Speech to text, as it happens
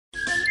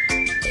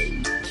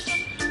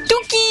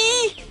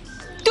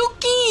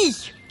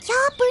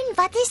Ja, Poen,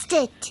 wat is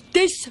dit?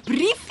 Dis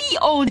briefie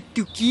aan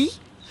Toekie.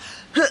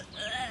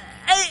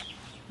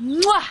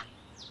 Mwah!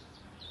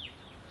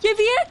 Jy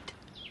weet?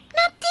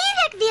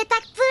 Natuurlik weet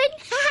ek, Poen.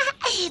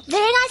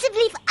 Bring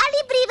asseblief al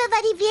die briewe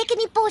wat die week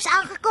in die pos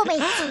aangekom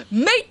het.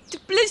 Met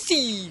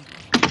plesier.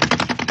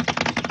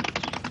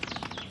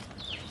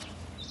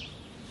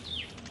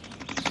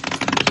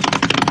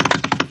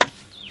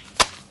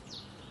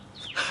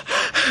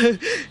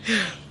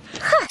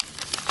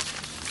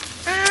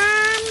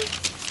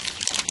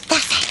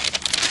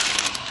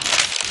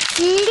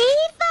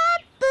 Liewe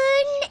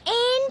Poen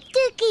en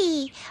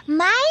Toekie,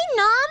 my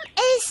naam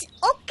is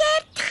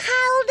Okkert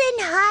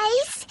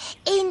Geldenhuis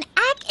en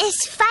ek is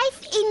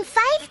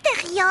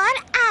 55 jaar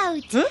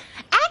oud.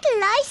 Ek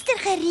luister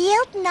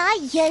gereeld na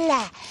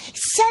julle,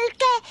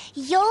 sulke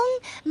jong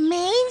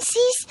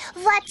mensies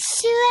wat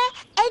so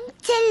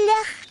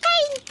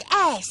intelligent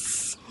is.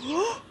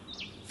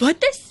 Wat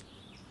is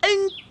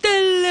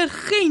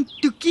intelligent,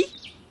 Toekie?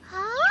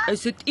 Huh?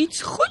 Is dit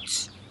iets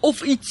goeds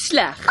of iets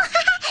sleg?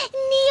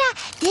 Nee,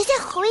 dis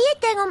 'n goeie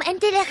ding om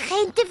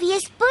intelligent te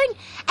wees, Poen.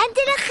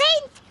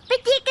 Intelligent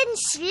beteken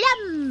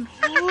slim.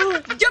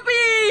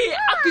 Jippie!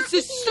 Ek is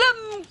 'n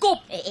slim kop.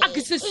 Ek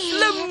is 'n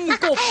slim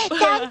kop.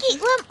 Dankie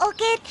oom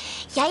Okkert.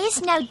 Jy is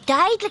nou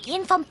duidelik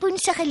een van Poen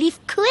se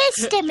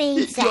geliefkoeste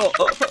mense. Ja.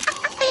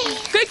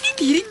 Kyk net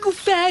hierdie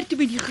koeverte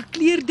met die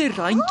gekleurde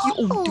randjie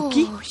om,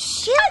 Toekie.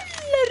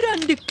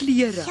 Allerhande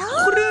kleure. Ja.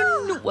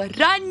 Groen,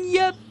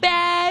 oranje,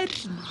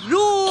 pers,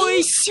 rooi.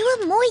 En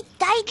so mooi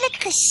duidelik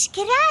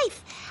geskryf.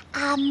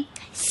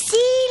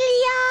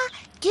 Celia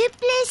Du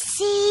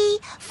Plessis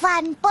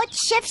van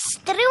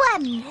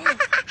Potchefstroom.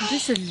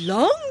 Dis 'n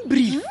lang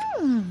brief.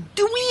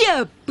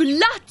 2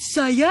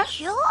 bladsye.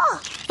 Ja.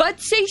 Wat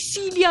sê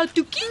Celia,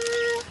 Toekie?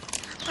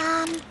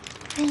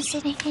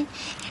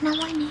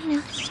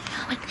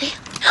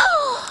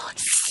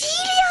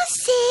 Celia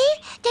sê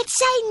dat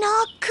sy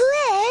na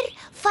koor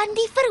van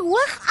die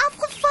verhoog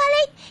afgeval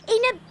het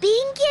en 'n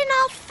beentjie in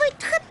haar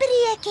voet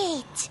gebreek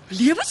het.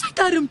 Lewe sy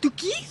darm,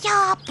 Toekie?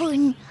 Ja,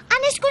 Poen.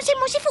 Anders kon sy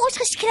mos nie vir ons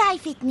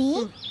geskryf het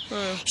nie.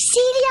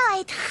 Celia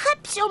het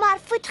gips om haar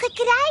voet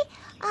gekry.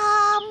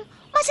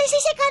 Maar sy sê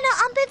sy kan nou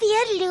amper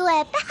weer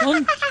loop.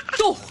 Dan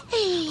tog.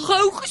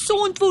 Gou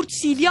gesond word,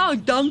 Celia,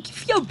 en dankie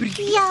vir jou brief.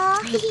 Ja.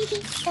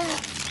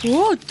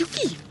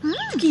 Toekie.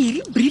 Toekie,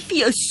 hierdie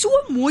briefie is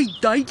so mooi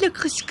duidelik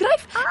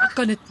geskryf. Ek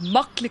kan dit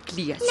maklik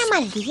lees. Nou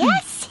maar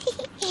lees.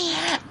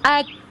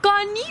 Ek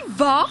kan nie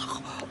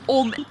wag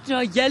om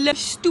na julle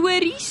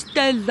stories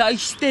te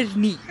luister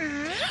nie.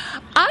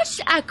 As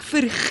ek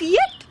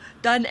vergeet,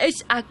 dan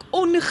is ek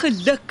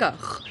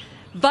ongelukkig,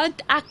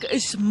 want ek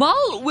is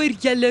mal oor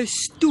julle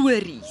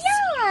stories.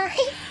 Ja.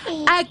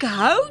 Ek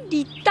hou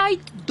die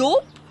tyd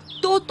dop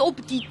tot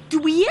op die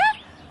 2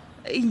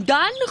 en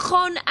dan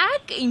gaan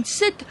ek en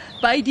sit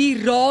by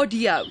die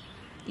radio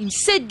en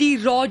sit die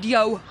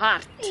radio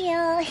hard.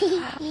 Ja.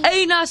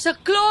 En as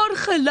ek klaar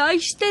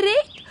geluister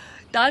het,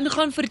 dan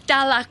gaan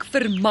vertel ek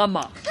vir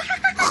mamma.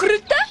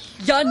 Groete,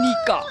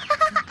 Janika.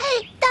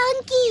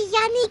 Dankie,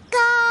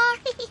 Janika.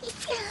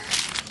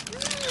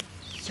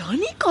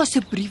 Janika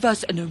se brief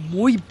was in 'n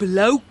mooi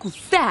blou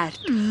koevert.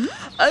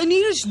 En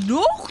hier is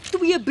nog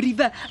 2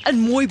 briewe in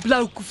mooi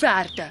blou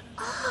koeverte.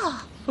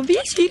 Van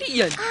wie is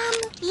hierdie een?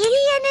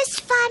 Hierdie een is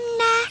van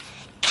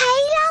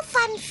Kayla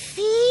van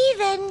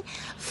Vuren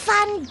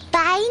van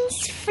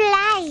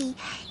Beinsvlei.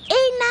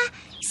 En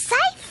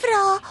sy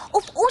vra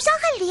of ons al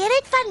geleer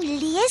het van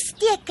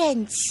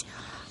leestekens.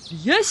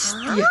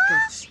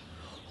 Leestekens.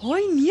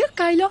 Hoi nee,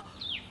 Kayla.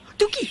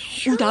 Toekie,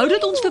 onthou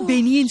dat ons vir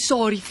Benny en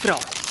Sari vra.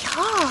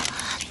 Ja,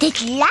 dit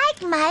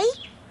lyk my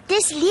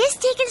dis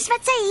leestekens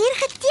wat sy hier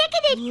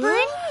geteken het,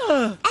 Poen.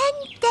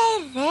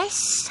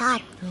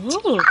 Interessant.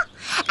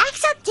 Ek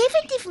sal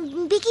definitief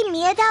 'n bietjie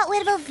meer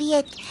daaroor wil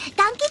weet.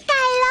 Dankie,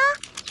 Kayla.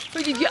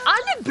 Die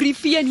ander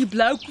briefie in die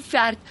blou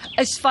koevert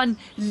is van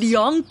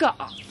Lianka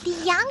af.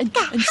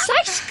 Lianka. En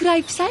sy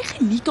skryf sy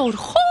geniet haar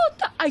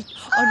gate uit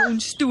aan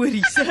ons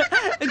stories.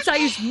 En sy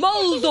is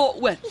mal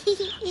daaroor.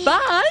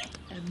 Want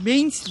 'n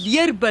mens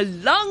leer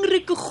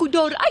belangrike goed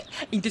daaruit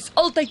en dit is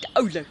altyd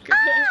oulik.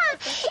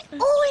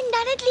 En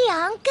dan het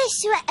Lianka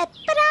so 'n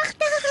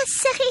pragtige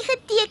gesiggie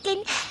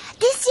geteken.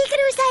 Dis seker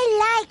hoe sy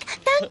lyk.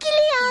 Dankie,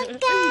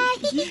 Lianka.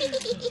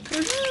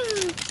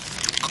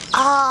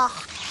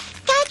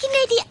 Kyk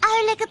net die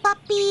oulike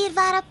papier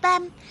waarop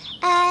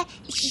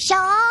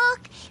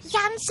Jacques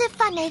Janse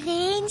van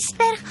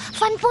Rensburg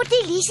van Port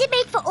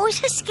Elizabeth vir ons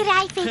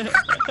geskryf het.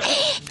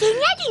 Ken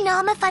jy die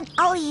name van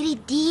al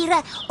hierdie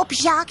diere op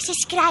Jacques se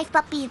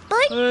skryfpapier,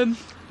 Poen?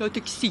 Laat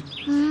ek sien.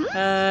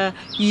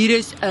 Hier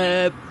is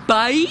 'n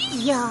by.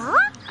 Ja?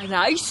 En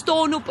hy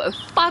staan op 'n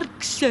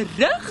vark se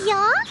rug.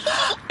 Ja?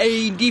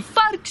 En die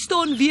vark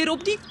staan weer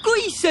op die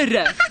koei se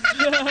rug.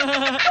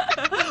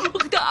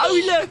 Ag, die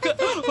oulik.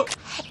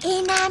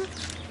 En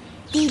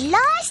Die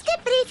laaste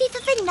briefie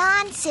vir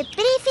vanaand se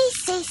briefie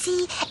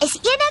sessie is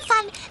eene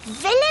van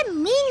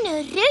Wilhelmine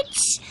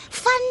Roots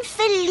van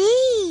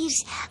Verlies,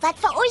 wat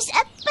vir ons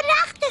 'n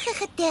pragtige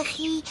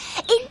gediggie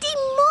en die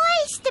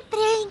mooiste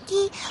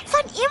prentjie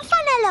van een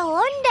van hulle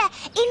honde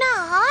en 'n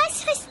haas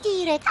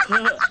gestuur het.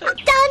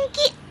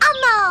 Dankie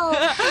almal.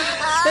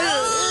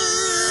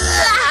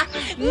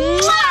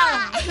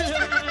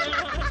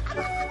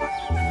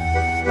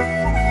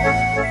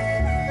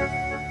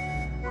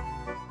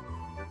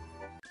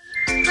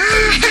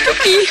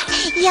 Toekie,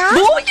 Ja?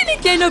 waar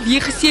het jy nou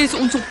weer gesê is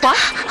ons op pad?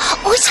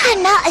 Ons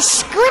gaan na 'n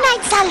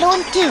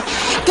skoonheidssalon toe.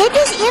 Dit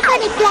is een van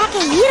die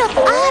plekke hier op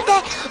aarde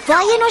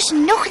waarheen ons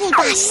nog nie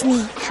was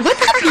nie. Wat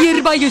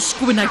gebeur by jou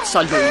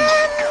skoonheidssalon?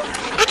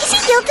 Ek is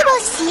nie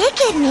heeltemal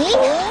seker nie,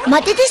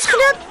 maar dit is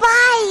glo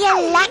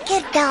baie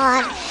lekker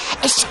daar.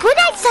 'n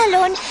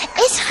Skoonheidssalon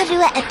is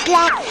glo 'n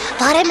plek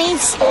waar 'n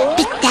mens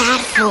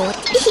bederf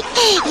word.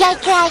 Jy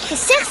kry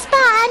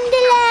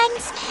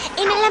gesigsbehandelings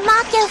en hulle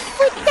maak jou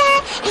voete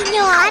en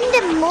jou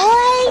hande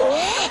mooi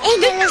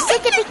en hulle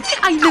sit 'n bietjie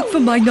Eintlik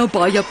vir my nou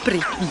baie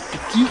pret nie,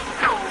 Toekie.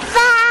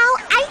 Wel,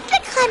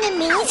 eintlik gaan 'n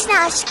mens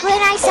na 'n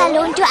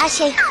skoonheidssalon toe as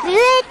jy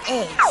groot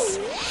is.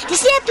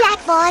 Dis nie 'n plek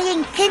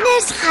waarheen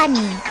kinders gaan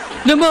nie.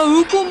 Nou maar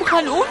hoekom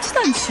gaan ons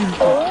dan soen?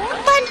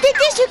 Want dit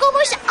is hoekom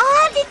ons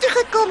aarde toe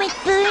gekom het,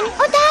 Poen.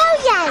 Onthou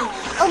jy?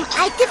 Om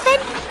uit te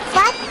vind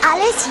wat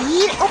alles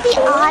hier op die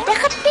aarde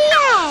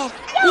gebeur.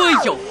 O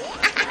ja,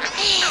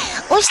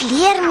 Ons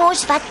leer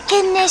mos wat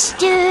kinders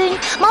doen,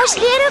 maar ons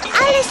leer ook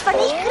alles van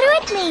die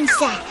groot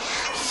mense.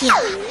 Ja,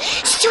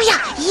 so ja,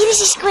 hier is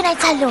die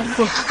skoonheidssalon.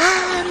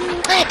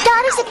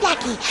 Daar is 'n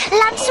plekkie.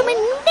 Land sommer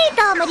net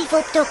daar met die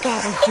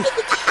voltokker.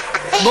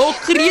 maak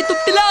gereed op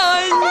te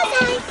land.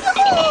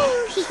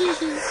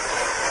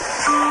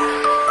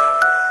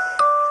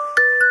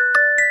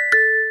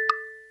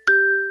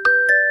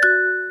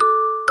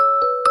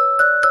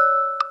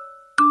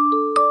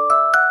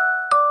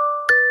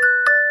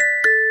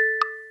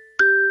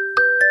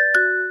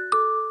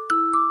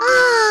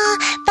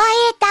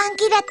 Baie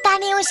dankie dat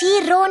Tannie ons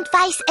hier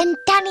rondwys in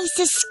Tannie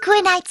se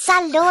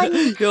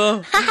skoonheidssalon.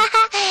 Ja,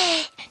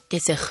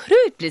 Dis 'n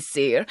groot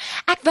plesier.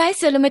 Ek wys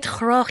hulle met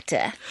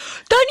graagte.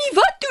 Tannie,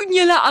 wat doen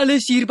julle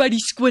alles hier by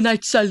die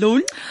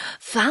skoonheidssalon?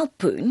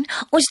 Valpoen,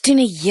 ons doen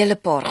 'n hele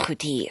paar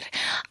goed hier.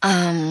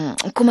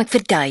 Kom ek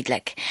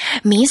verduidelik.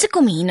 Mense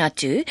kom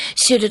hiernatoe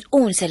sodat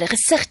ons hulle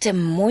gesigte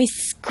mooi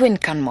skoon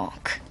kan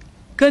maak.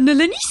 Kan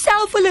hulle nie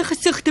self hulle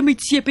gesigte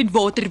met seep en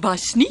water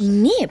was nie?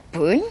 Nee,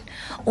 Poen,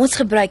 ons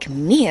gebruik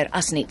meer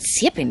as net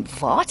seep en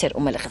water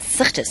om hulle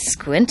gesigte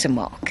skoon te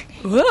maak.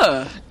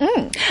 O,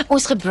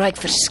 Ons gebruik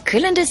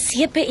verskillende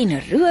sepe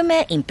en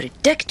rome en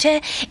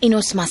produkte en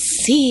ons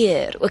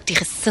masseer ook die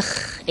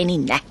gesig en die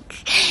nek.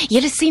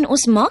 Julle sien,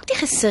 ons maak die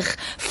gesig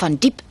van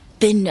diep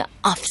binne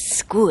af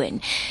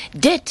skoon.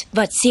 Dit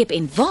wat seep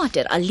en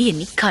water alleen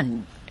nie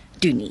kan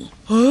doen nie.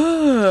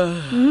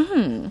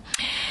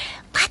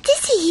 Wat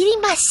is hierdie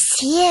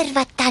masseer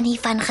wat Tannie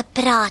van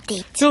gepraat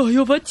het?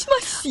 ja, wat is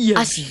masseer?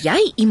 As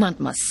jy iemand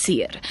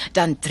masseer,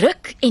 dan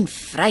druk en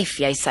vryf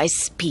jy sy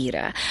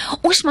spiere.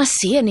 Ons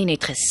masseer nie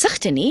net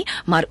gesigte nie,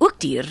 maar ook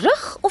die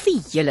rug of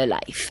die hele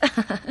lyf.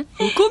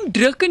 Hoekom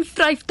druk en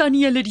vryf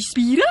Tannie julle die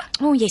spiere?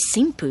 Jy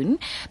sien, Poen,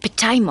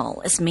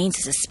 partymal is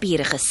mense se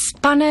spiere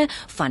gespanne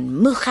van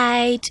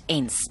moegheid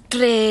en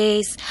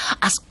stres.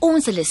 As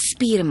ons hulle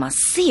spiere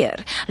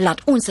masseer,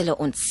 laat ons hulle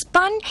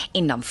ontspan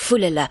en dan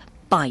voel hulle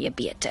baie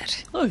beter.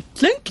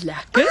 Klink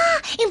lekker.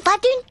 En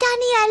wat doen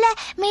Tannie hulle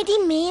met die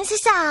mense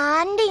se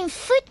hande en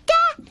voete?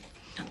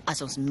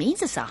 As ons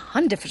mense se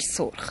hande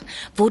versorg,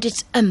 word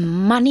dit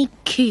 'n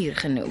manikuur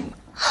genoem.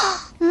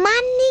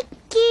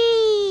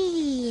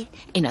 Manikuur.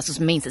 En as ons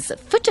mense se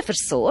voete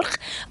versorg,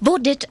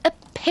 word dit 'n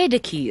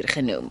pedikuur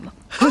genoem.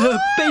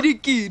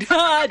 Pedikuur.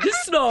 Dis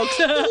snaaks.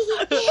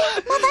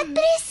 Maar wat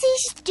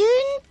presies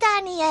doen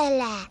Tannie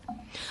hulle?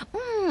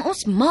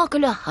 Ons maak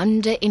hulle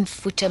hande en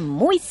voete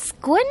mooi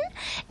skoon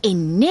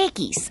en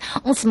netjies.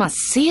 Ons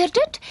masseer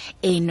dit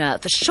en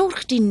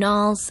versorg die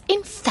naels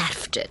en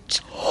verf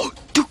dit.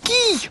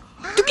 Toekie,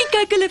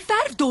 kyk hulle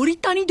verf daardie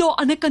Tannie daar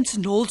aan die kant se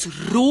naels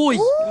rooi.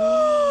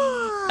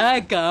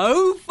 Ek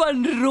hou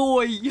van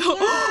rooi.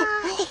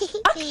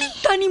 Ek dink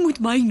Tannie moet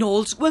my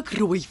naels ook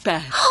rooi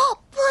verf.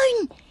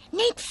 Poen,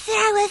 net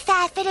vroue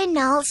verf hulle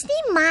naels,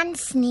 nie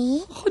mans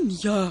nie.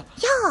 Ja.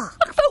 Ja.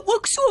 Ek wou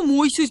ook so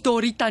mooi soos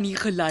daardie Tannie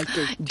gelyk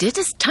het. Dit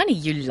is Tannie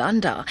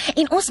Jolanda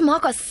en ons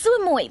maak haar so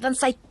mooi want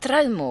sy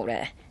trou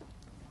môre.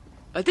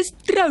 Wat is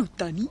trou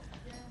Tannie?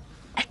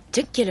 Ek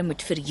dink julle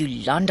moet vir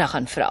Jolanda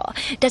gaan vra,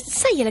 dat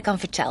sy julle kan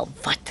vertel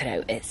wat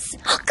trou is.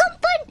 Kom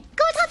Poen,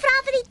 kom ons gaan vra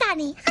vir die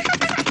Tannie.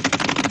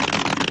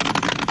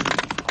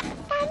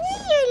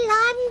 Tannie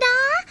Jolanda,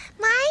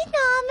 my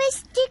naam is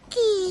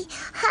Toekie.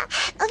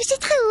 Ons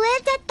het gehoor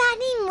dat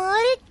Tannie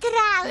môre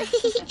trou.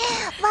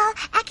 Wel,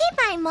 ek het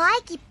my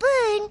maatjie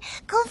Poen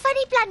kom van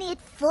die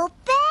planeet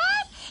Wopper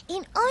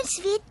en ons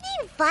weet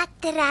nie wat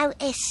trou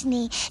is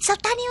nie. Sal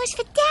Tannie ons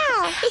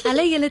vertel?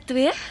 Hallo julle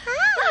twee.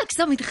 Ek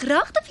sal met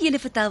graag vir julle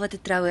vertel wat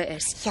 'n troue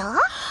is. Ja?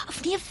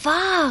 Of nee,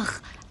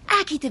 wag.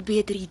 Ek het 'n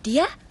beter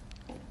idee.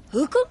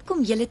 Hoekom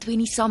kom julle twee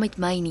nie saam met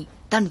my nie?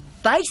 Dan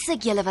wys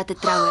ek julle wat 'n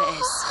troue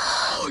is.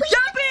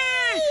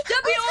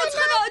 Jappie, ons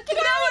gaan na 'n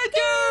troue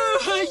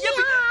toe.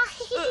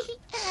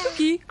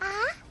 Jappie.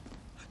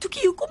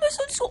 Toekie, hoekom is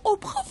ons so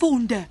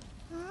opgewonde?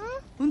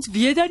 Ons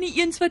weet dan nie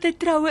eens wat 'n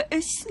troue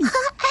is nie.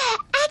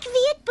 Ek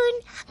weet, Poen,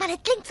 maar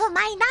dit klink vir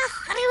my na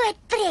groot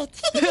pret.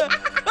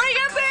 Hey,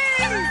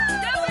 Jappie!